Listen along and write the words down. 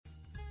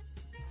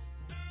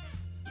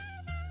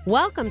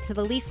Welcome to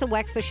the Lisa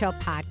Wexler Show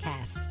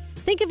podcast.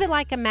 Think of it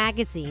like a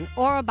magazine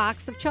or a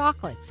box of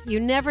chocolates. You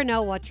never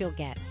know what you'll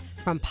get.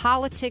 From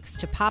politics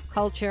to pop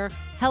culture,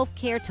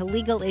 healthcare to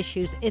legal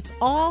issues, it's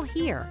all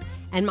here.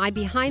 And my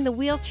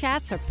behind-the-wheel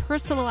chats are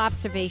personal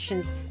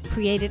observations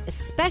created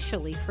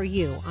especially for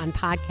you on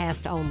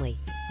podcast only.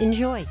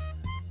 Enjoy.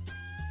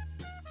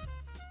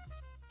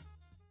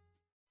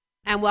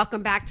 And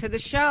welcome back to the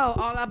show.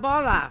 Hola,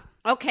 bola.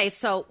 Okay,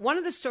 so one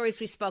of the stories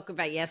we spoke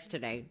about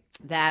yesterday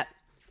that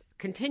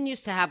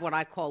continues to have what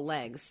I call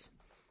legs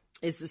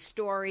is the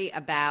story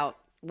about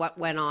what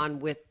went on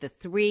with the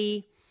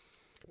three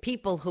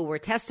people who were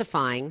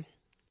testifying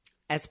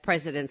as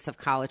presidents of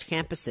college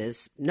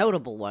campuses,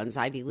 notable ones,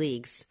 Ivy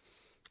Leagues,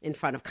 in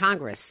front of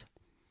Congress.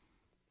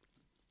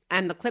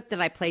 And the clip that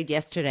I played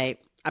yesterday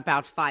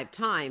about 5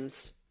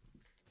 times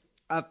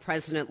of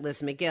President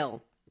Liz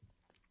McGill,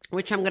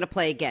 which I'm going to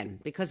play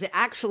again because it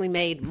actually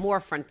made more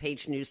front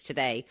page news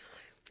today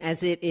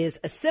as it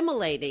is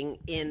assimilating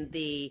in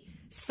the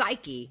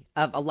psyche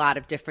of a lot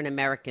of different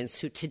Americans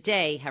who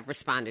today have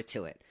responded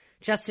to it.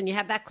 Justin, you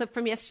have that clip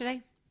from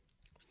yesterday?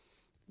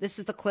 This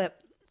is the clip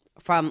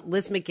from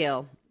Liz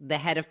McGill, the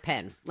head of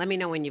Penn. Let me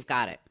know when you've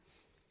got it.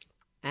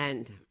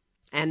 And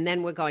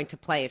then we're going to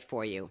play it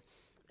for you.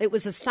 It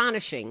was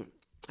astonishing.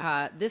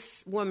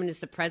 This woman is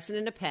the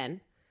president of Penn,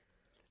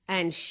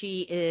 and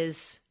she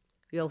is,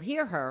 you'll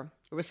hear her,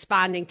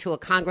 responding to a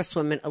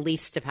Congresswoman,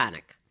 Elise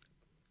Stepanek.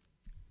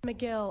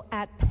 McGill,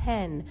 at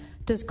Penn,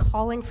 does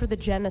calling for the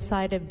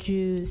genocide of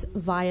Jews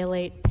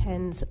violate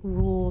Penn's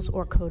rules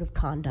or code of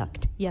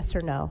conduct? Yes or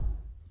no?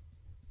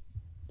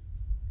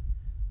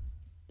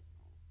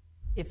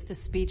 If the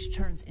speech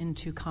turns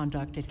into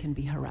conduct, it can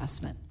be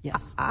harassment.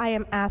 Yes. I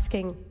am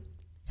asking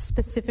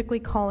specifically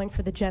calling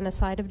for the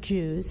genocide of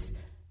Jews.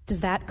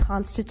 Does that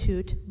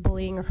constitute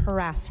bullying or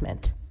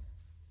harassment?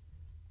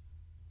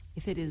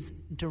 If it is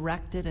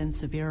directed and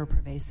severe or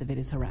pervasive, it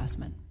is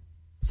harassment.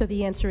 So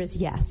the answer is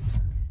yes.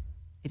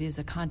 It is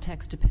a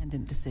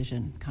context-dependent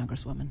decision,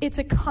 Congresswoman. It's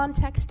a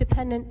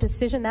context-dependent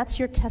decision. That's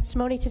your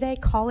testimony today.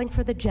 Calling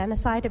for the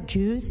genocide of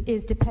Jews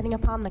is depending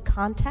upon the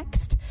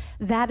context.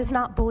 That is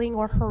not bullying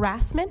or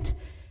harassment.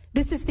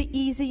 This is the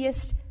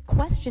easiest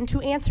question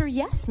to answer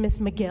yes, Ms.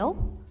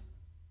 McGill.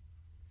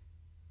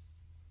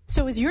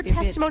 So is your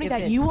testimony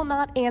that you will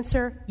not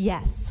answer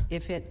yes?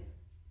 If the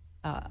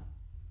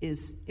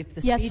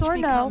yes or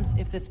no?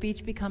 If the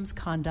speech becomes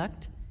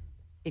conduct,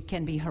 it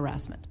can be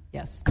harassment.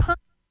 Yes.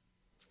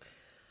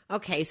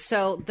 Okay,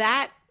 so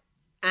that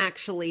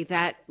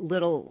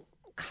little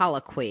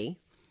colloquy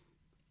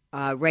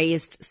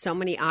raised so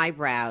many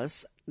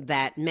eyebrows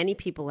that many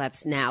people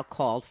have now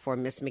called for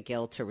Ms.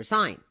 McGill to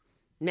resign.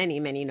 Many,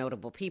 many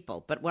notable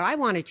people. But what I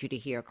wanted you to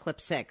hear, clip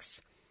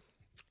 6,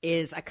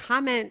 is a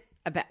comment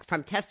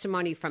from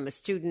testimony from a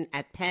student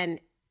at Penn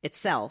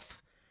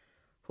itself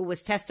who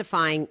was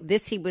testifying.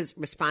 He was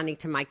responding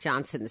to Mike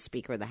Johnson, the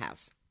Speaker of the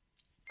House.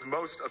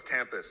 Most of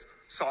campus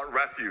sought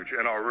refuge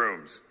in our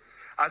rooms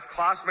as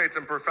classmates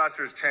and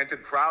professors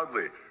chanted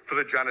proudly for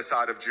the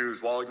genocide of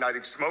Jews while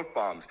igniting smoke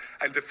bombs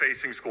and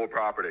defacing school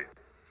property.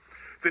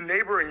 The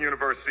neighboring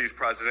university's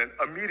president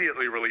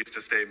immediately released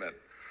a statement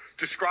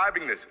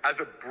describing this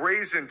as a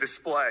brazen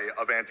display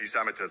of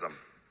anti-Semitism.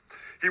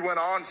 He went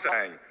on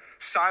saying,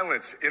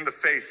 "Silence in the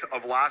face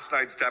of last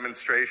night's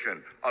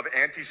demonstration of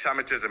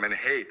anti-Semitism and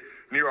hate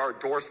near our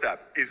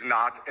doorstep is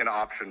not an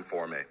option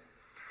for me."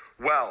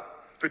 Well,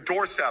 the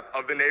doorstep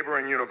of the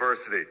neighboring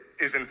university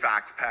is in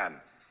fact Penn.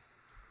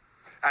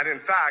 And in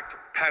fact,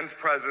 Penn's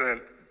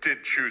president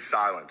did choose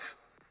silence.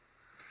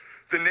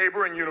 The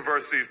neighboring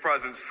university's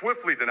president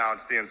swiftly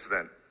denounced the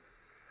incident,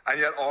 and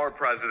yet our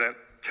president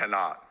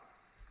cannot.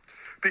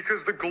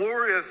 Because the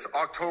glorious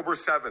October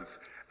 7th,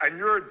 and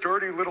you're a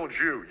dirty little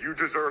Jew, you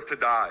deserve to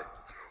die,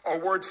 are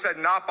words said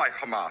not by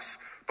Hamas,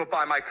 but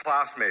by my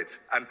classmates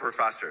and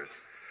professors.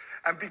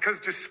 And because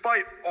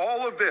despite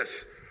all of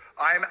this,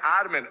 I am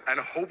adamant and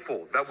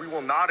hopeful that we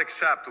will not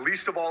accept,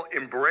 least of all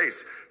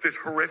embrace, this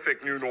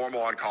horrific new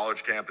normal on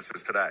college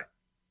campuses today.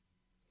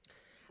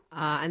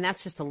 And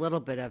that's just a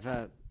little bit of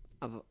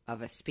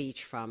a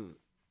speech from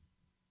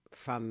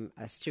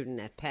a student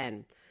at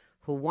Penn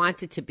who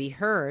wanted to be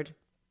heard.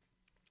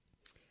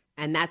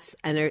 And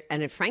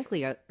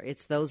frankly,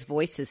 it's those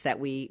voices that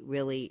we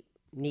really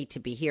need to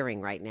be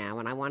hearing right now.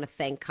 And I want to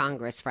thank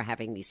Congress for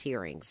having these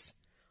hearings.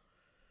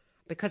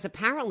 Because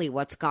apparently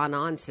what's gone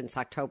on since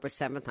October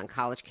 7th on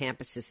college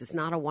campuses is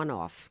not a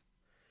one-off.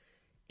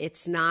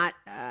 It's not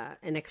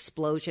an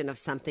explosion of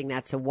something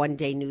that's a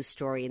one-day news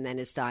story and then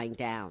is dying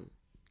down.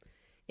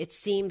 It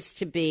seems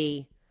to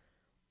be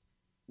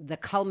the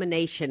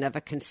culmination of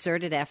a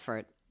concerted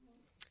effort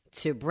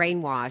to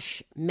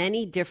brainwash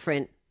many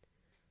different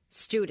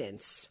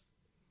students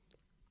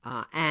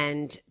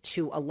and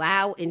to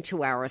allow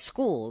into our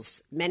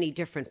schools many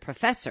different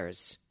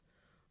professors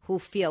who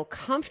feel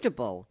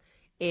comfortable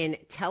in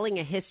telling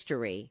a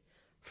history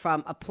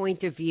from a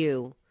point of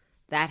view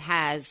that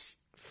has,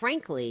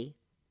 frankly,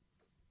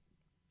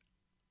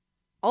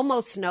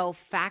 almost no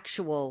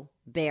factual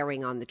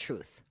bearing on the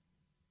truth.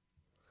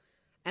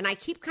 And I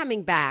keep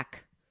coming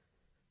back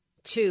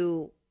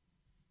to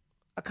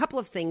a couple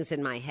of things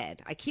in my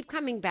head. I keep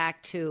coming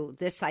back to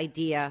this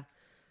idea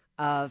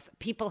of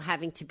people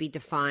having to be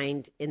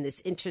defined in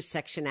this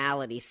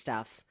intersectionality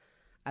stuff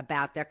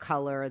about their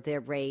color, their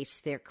race,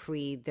 their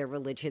creed, their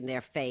religion,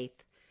 their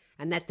faith,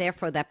 and that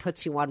therefore that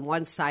puts you on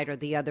one side or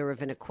the other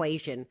of an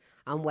equation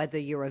on whether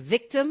you're a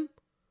victim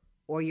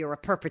or you're a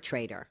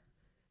perpetrator.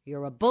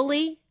 You're a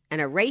bully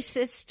and a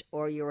racist,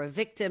 or you're a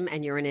victim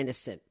and you're an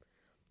innocent.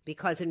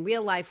 Because in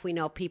real life, we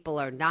know people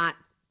are not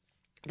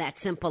that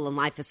simple, and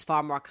life is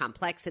far more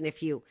complex. And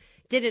if you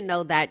didn't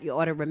know that, you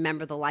ought to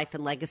remember the life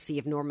and legacy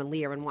of Norman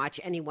Lear and watch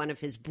any one of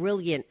his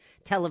brilliant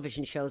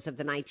television shows of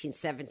the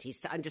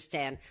 1970s to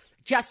understand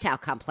just how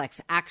complex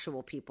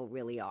actual people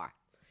really are,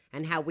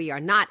 and how we are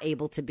not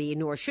able to be,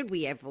 nor should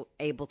we ever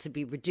able to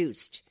be,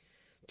 reduced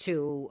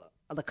to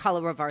the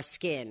color of our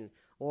skin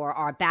or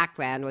our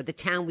background or the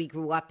town we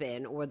grew up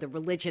in or the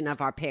religion of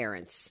our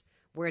parents.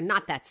 We're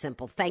not that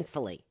simple,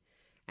 thankfully.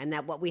 And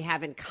that what we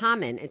have in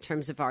common in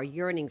terms of our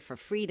yearning for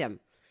freedom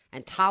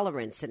and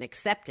tolerance and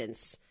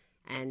acceptance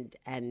and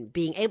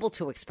being able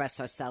to express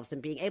ourselves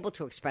and being able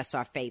to express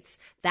our faiths,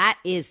 that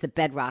is the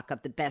bedrock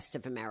of the best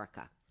of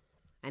America.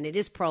 And it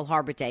is Pearl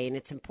Harbor Day, and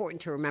it's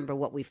important to remember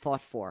what we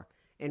fought for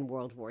in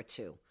World War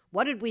II.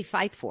 What did we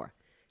fight for?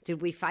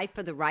 Did we fight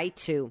for the right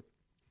to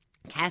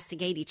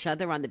castigate each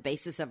other on the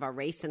basis of our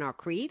race and our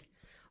creed?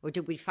 Or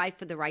did we fight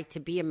for the right to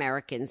be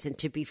Americans and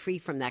to be free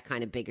from that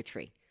kind of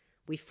bigotry?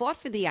 We fought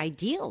for the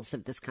ideals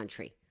of this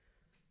country.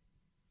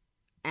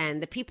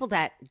 And the people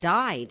that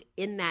died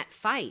in that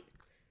fight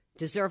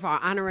deserve our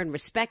honor and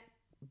respect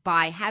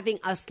by having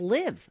us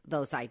live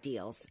those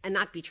ideals and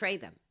not betray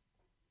them.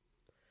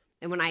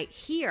 And when I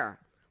hear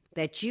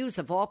that Jews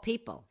of all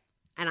people,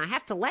 and I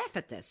have to laugh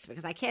at this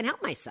because I can't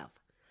help myself,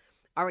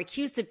 are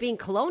accused of being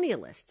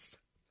colonialists,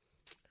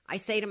 I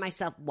say to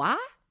myself, what?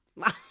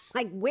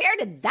 Like, where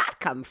did that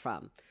come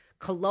from?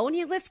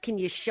 Colonialists? Can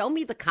you show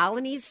me the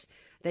colonies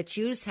that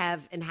Jews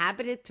have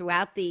inhabited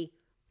throughout the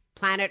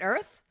planet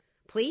Earth?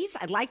 Please,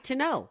 I'd like to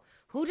know.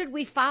 Who did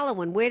we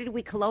follow and where did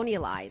we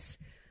colonialize?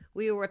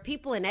 We were a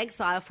people in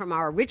exile from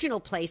our original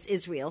place,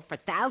 Israel, for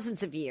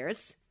thousands of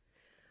years.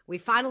 We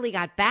finally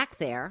got back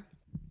there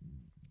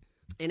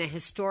in a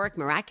historic,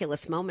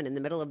 miraculous moment in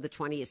the middle of the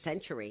 20th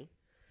century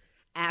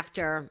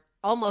after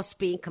almost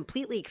being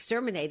completely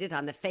exterminated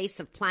on the face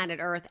of planet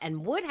Earth,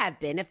 and would have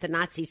been if the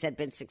Nazis had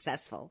been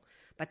successful.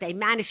 But they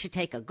managed to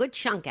take a good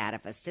chunk out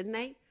of us, didn't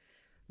they?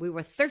 We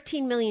were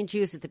 13 million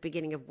Jews at the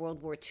beginning of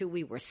World War II.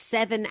 We were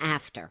 7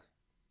 after.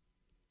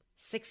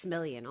 6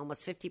 million,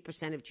 almost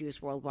 50% of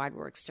Jews worldwide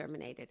were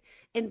exterminated.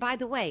 And by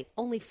the way,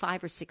 only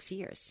 5 or 6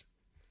 years.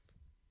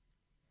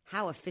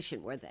 How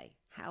efficient were they?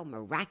 How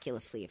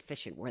miraculously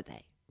efficient were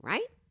they,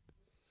 right?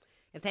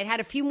 If they'd had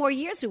a few more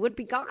years, we would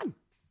be gone.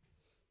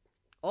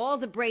 All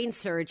the brain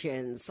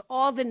surgeons,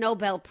 all the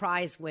Nobel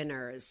Prize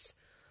winners,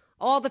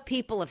 all the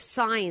people of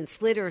science,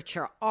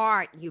 literature,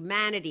 art,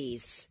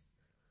 humanities,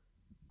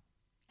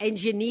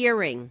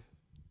 engineering,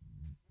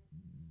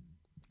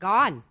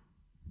 gone.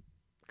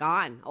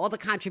 Gone. All the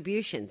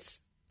contributions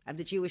of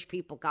the Jewish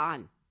people,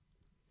 gone.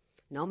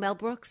 No Mel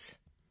Brooks.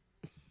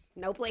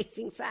 No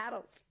Blazing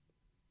Saddles.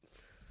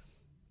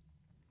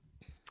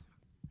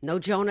 No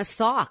Jonas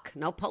Salk.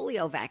 No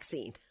polio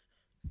vaccine.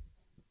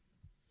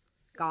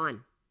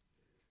 Gone.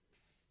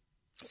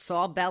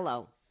 Saul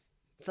Bellow.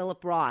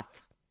 Philip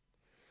Roth.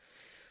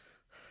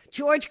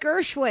 George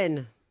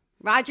Gershwin.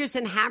 Rodgers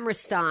and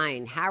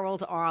Hammerstein.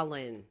 Harold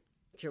Arlen.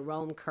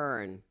 Jerome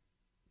Kern.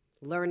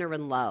 Lerner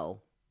and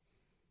Lowe.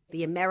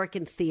 The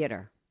American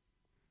theater.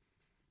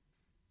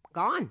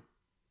 Gone.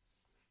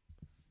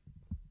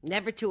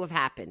 Never to have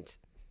happened.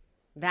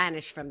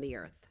 Vanished from the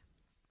earth.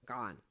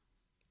 Gone.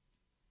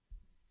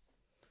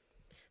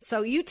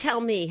 So you tell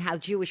me how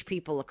Jewish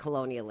people are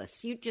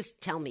colonialists. You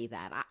just tell me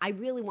that. I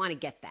really want to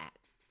get that.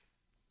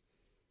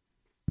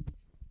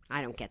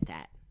 I don't get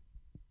that.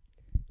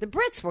 The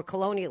Brits were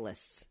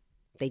colonialists.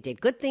 They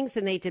did good things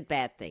and they did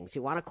bad things.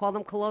 You want to call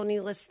them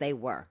colonialists? They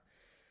were.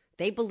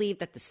 They believed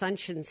that the sun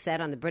shouldn't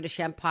set on the British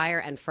Empire,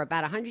 and for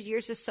about 100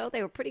 years or so,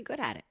 they were pretty good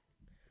at it.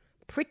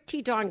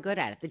 Pretty darn good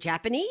at it. The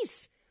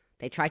Japanese,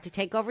 they tried to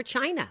take over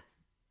China.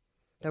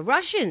 The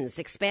Russians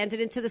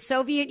expanded into the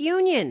Soviet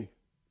Union.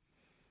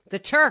 The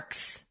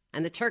Turks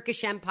and the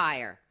Turkish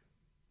Empire.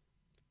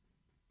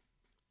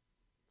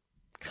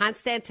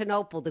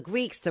 Constantinople, the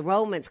Greeks, the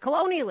Romans,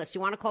 colonialists.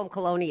 You want to call them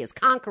colonialists.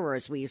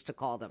 Conquerors, we used to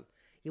call them.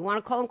 You want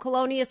to call them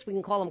colonialists? We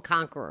can call them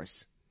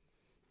conquerors.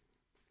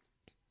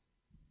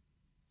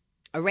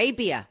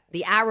 Arabia,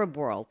 the Arab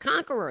world,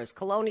 conquerors,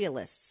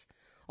 colonialists.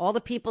 All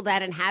the people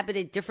that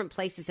inhabited different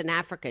places in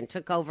Africa and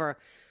took over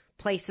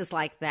places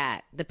like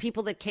that. The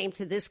people that came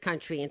to this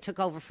country and took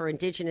over for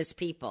indigenous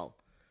people.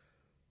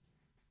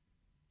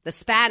 The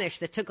Spanish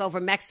that took over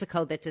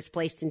Mexico that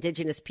displaced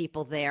indigenous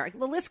people there.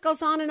 The list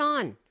goes on and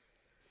on.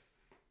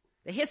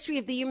 The history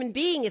of the human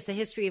being is the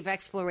history of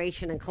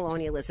exploration and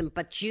colonialism.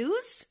 But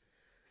Jews?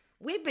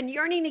 We've been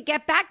yearning to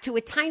get back to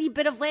a tiny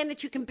bit of land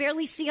that you can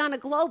barely see on a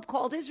globe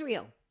called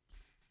Israel.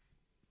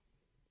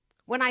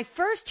 When I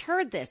first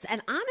heard this,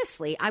 and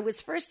honestly, I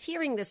was first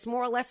hearing this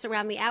more or less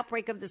around the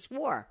outbreak of this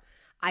war,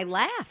 I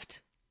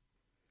laughed.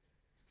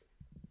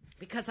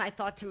 Because I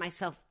thought to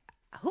myself,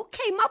 who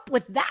came up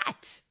with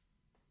that?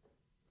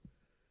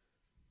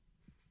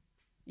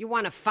 You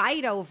want to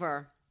fight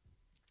over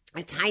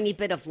a tiny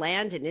bit of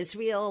land in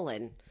Israel,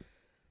 and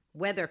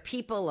whether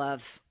people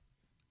of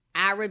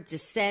Arab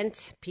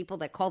descent, people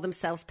that call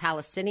themselves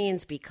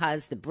Palestinians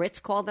because the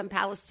Brits call them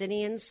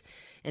Palestinians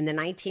in the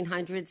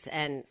 1900s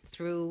and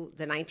through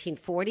the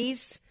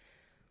 1940s,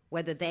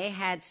 whether they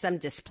had some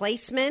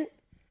displacement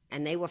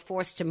and they were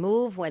forced to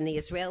move when the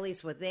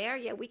Israelis were there,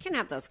 yeah, we can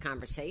have those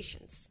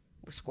conversations.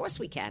 Of course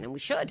we can, and we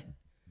should.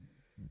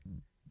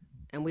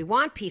 And we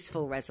want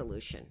peaceful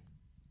resolution.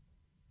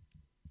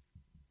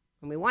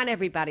 And we want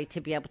everybody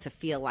to be able to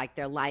feel like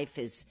their life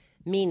is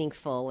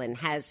meaningful and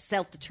has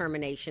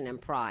self-determination and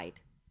pride.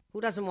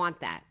 Who doesn't want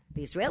that?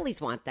 The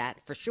Israelis want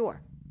that, for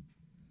sure.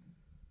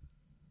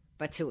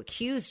 But to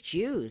accuse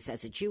Jews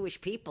as a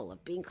Jewish people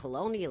of being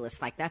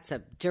colonialists, like that's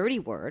a dirty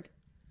word,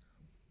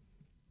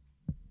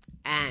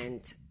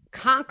 and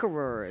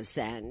conquerors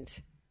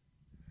and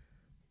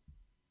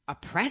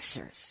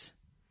oppressors.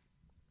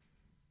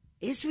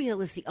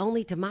 Israel is the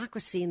only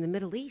democracy in the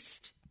Middle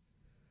East.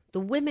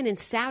 The women in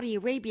Saudi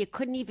Arabia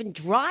couldn't even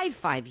drive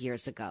 5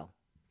 years ago.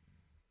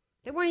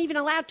 They weren't even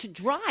allowed to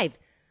drive.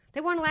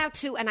 They weren't allowed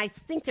to, and I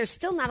think they're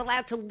still not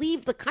allowed to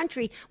leave the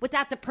country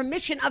without the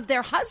permission of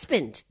their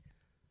husband.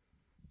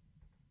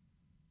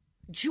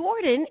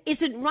 Jordan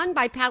isn't run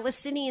by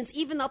Palestinians,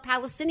 even though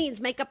Palestinians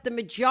make up the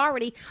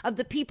majority of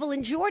the people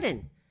in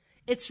Jordan.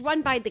 It's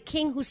run by the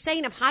King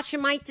Hussein of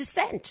Hashemite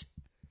descent.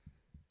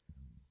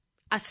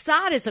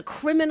 Assad is a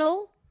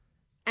criminal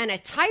and a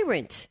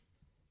tyrant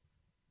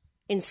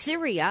in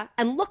Syria,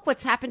 and look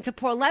what's happened to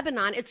poor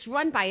Lebanon. It's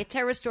run by a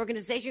terrorist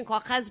organization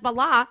called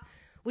Hezbollah,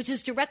 which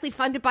is directly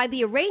funded by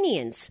the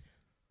Iranians,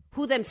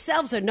 who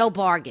themselves are no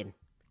bargain,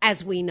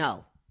 as we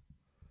know.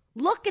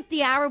 Look at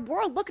the Arab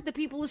world. Look at the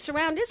people who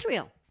surround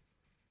Israel.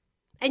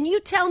 And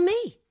you tell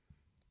me,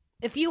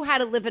 if you had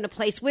to live in a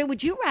place, where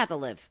would you rather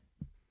live?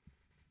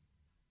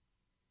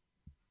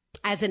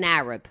 As an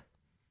Arab.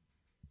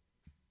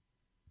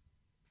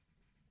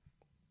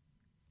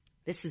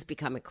 This has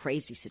become a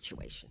crazy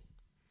situation.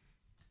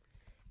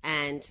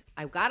 And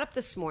I got up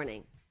this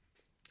morning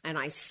and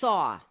I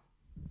saw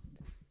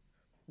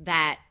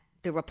that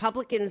the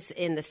Republicans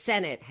in the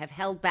Senate have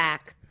held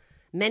back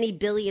many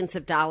billions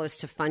of dollars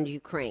to fund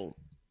Ukraine.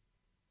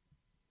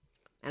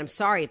 And I'm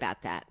sorry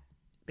about that,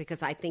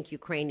 because I think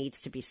Ukraine needs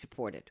to be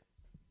supported.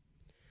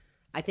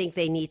 I think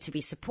they need to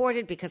be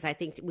supported because I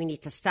think we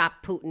need to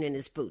stop Putin in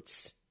his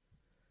boots.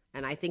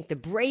 And I think the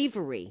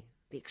bravery,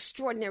 the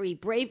extraordinary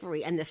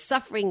bravery and the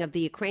suffering of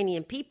the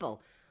Ukrainian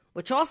people,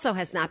 which also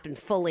has not been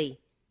fully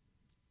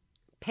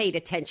paid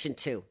attention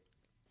to,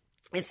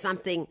 is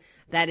something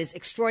that is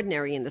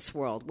extraordinary in this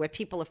world, where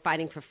people are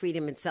fighting for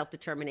freedom and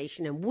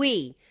self-determination, and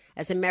we,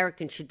 as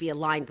Americans, should be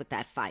aligned with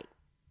that fight.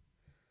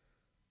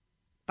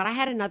 But I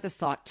had another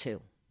thought,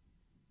 too.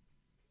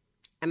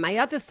 And my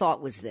other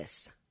thought was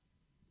this.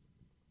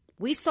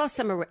 We saw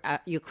some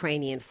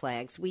Ukrainian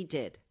flags. We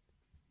did.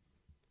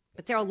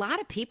 But there are a lot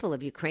of people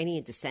of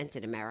Ukrainian descent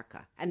in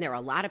America, and there are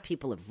a lot of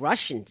people of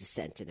Russian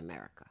descent in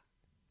America.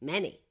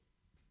 Many.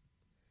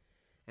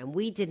 And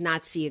we did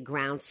not see a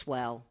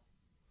groundswell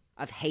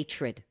of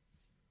hatred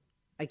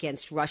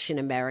against Russian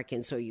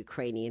Americans or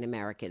Ukrainian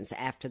Americans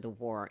after the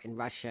war in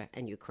Russia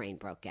and Ukraine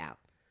broke out.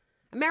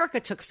 America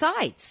took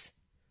sides.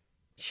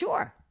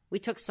 Sure, we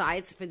took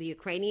sides for the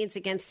Ukrainians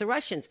against the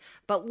Russians,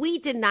 but we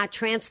did not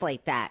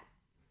translate that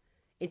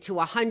into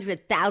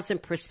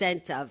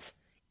 100,000% of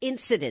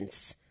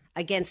incidents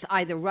against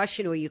either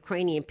Russian or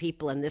Ukrainian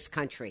people in this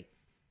country.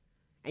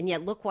 And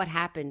yet look what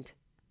happened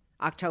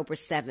October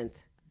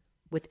 7th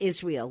with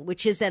Israel,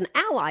 which is an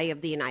ally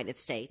of the United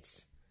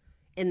States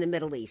in the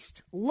Middle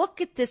East. Look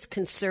at this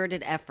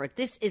concerted effort.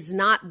 This is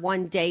not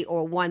 1 day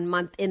or 1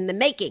 month in the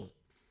making.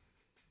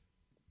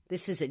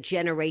 This is a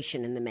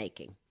generation in the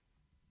making.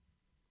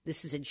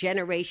 This is a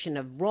generation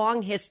of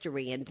wrong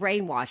history and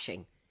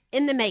brainwashing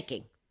in the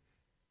making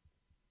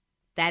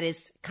that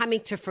is coming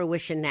to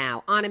fruition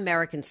now on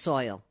American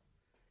soil,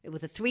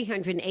 with a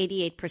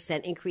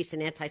 388% increase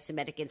in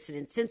anti-Semitic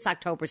incidents since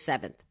October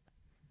 7th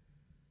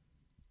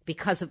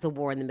because of the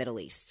war in the Middle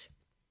East.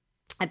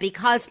 And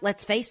because,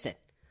 let's face it,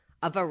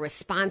 of a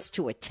response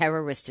to a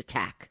terrorist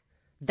attack.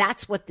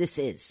 That's what this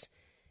is.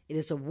 It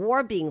is a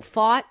war being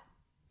fought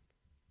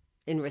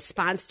in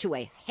response to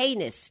a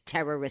heinous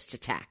terrorist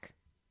attack,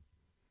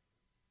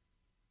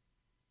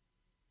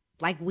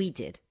 like we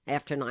did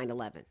after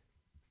 9/11.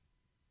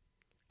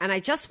 And I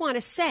just want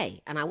to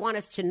say, and I want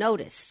us to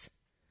notice,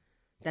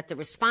 that the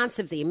response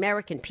of the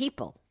American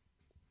people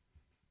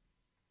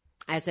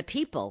as a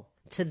people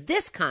to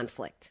this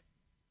conflict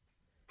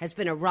has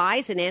been a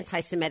rise in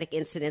anti-Semitic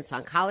incidents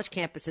on college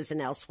campuses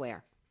and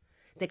elsewhere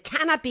that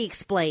cannot be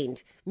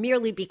explained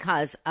merely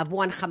because of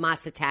one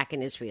Hamas attack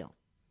in Israel.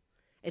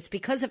 It's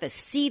because of a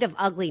seed of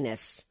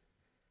ugliness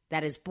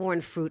that has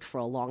borne fruit for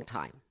a long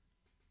time.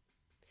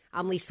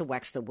 I'm Lisa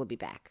Wexler. We'll be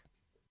back.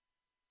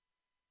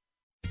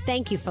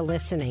 Thank you for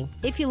listening.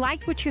 If you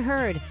liked what you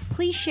heard,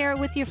 please share it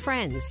with your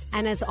friends.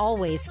 And as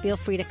always, feel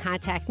free to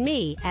contact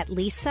me at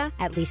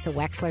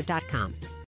lisa@lisawexler.com.